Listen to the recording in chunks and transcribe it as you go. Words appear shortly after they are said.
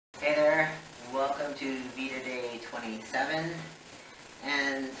27,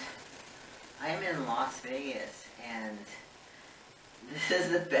 and I'm in Las Vegas, and this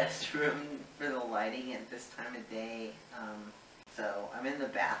is the best room for the lighting at this time of day. So I'm in the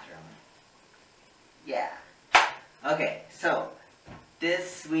bathroom. Yeah. Okay, so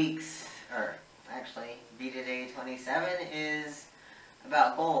this week's, or actually VEDA Day 27 is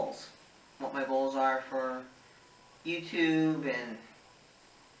about goals. What my goals are for YouTube and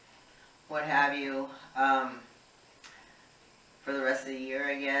what have you. For the rest of the year,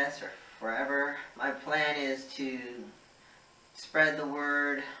 I guess, or forever. My plan is to spread the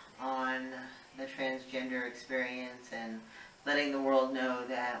word on the transgender experience and letting the world know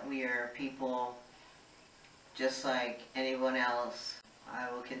that we are people just like anyone else.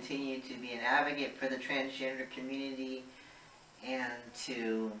 I will continue to be an advocate for the transgender community and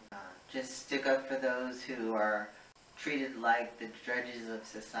to just stick up for those who are treated like the drudges of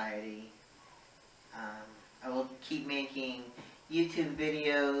society. I will keep making YouTube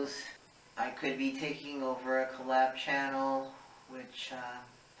videos. I could be taking over a collab channel, which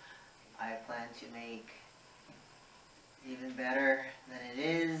I plan to make even better than it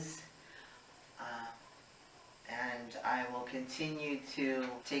is. And I will continue to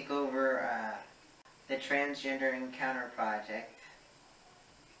take over the Transgender Encounter Project.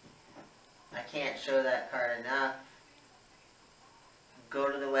 I can't show that card enough. Go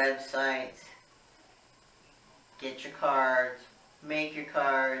to the website, get your cards, make your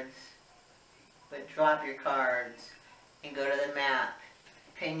cards, but drop your cards, and go to the map.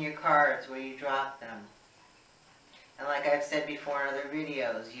 Pin your cards where you drop them. And like I've said before in other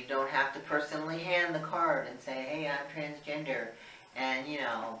videos, you don't have to personally hand the card and say, hey, I'm transgender, and, you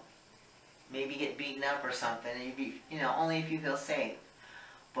know, maybe get beaten up or something, and only if you feel safe.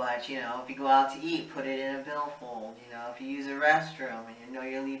 But, you know, if you go out to eat, put it in a billfold. You know, if you use a restroom and you know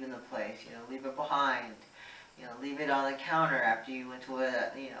you're leaving the place, you know, leave it behind. You know, leave it on the counter after you went to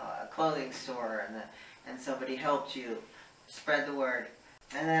a clothing store and somebody helped you. Spread the word.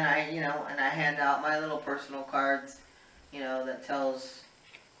 And then I hand out my little personal cards, that tells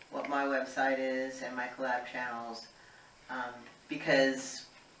what my website is and my collab channels, because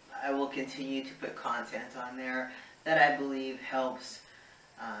I will continue to put content on there that I believe helps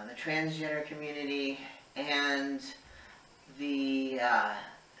the transgender community and the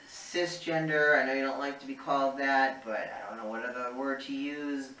cisgender. I know you don't like to be called that, but I don't know what other word to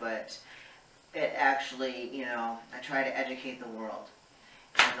use, but it actually, I try to educate the world.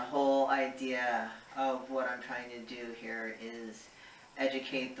 And the whole idea of what I'm trying to do here is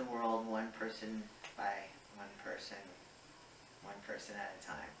educate the world one person by one person at a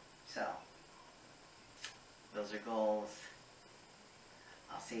time. So, those are goals.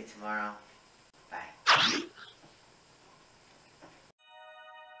 I'll see you tomorrow. Bye.